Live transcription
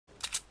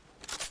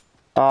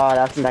Oh,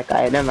 that's not that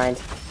guy. Never mind.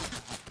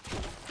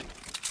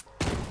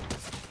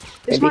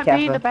 This Be might be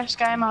careful. the best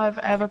game I've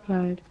ever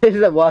played. This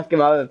is the worst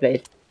game I've ever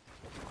played.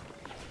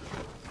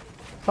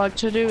 Like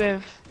to do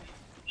with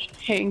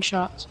hitting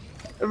shots.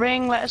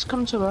 Ring, let us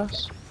come to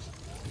us.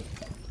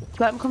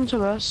 Let them come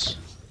to us.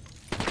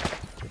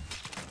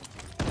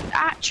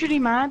 Actually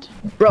mad.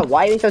 Bro,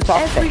 why are you so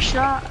toxic?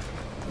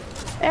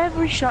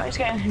 Every shot is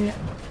getting hit.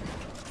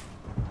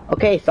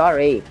 Okay,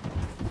 sorry.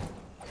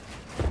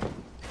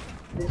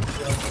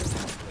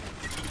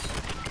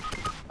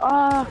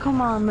 Oh,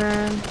 come on,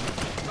 man.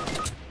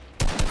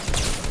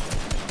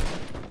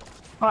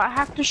 Well, I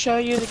have to show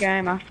you the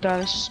game after.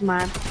 This is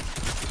mad.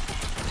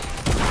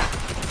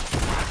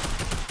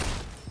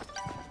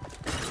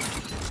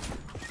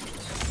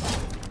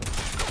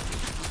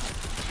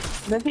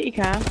 I don't think you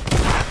can.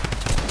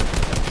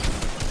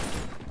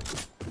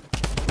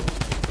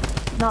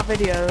 Not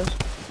videos.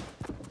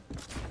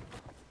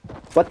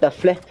 What the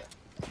flip?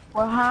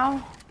 Well,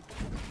 how?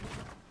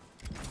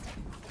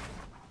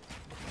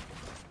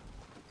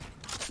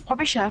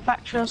 Probably Share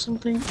Factory or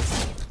something.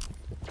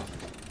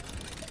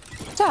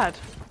 Dad.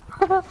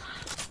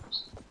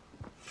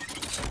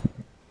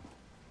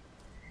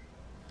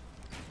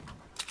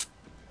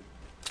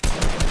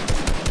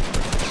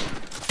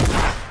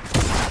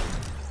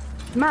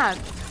 Mad.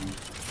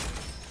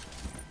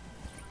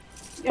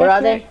 Where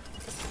are they?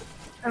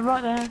 They're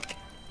right there.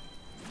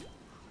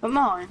 But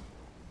mine?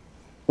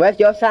 Where's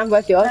yours, Sam?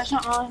 Where's yours? That's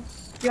not mine.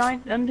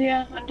 Behind, under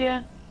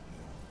here.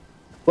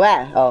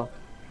 Where? Oh.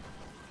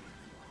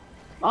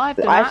 I've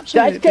done Did I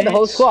absolute just clear the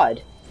whole bits.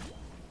 squad?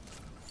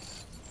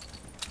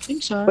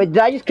 Think so. Wait,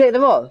 did I just clear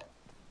them all?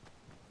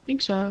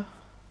 Think so.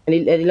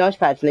 Any launch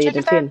pads? No, you Check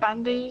if didn't they see have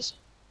them. bandies.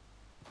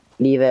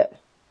 Leave it.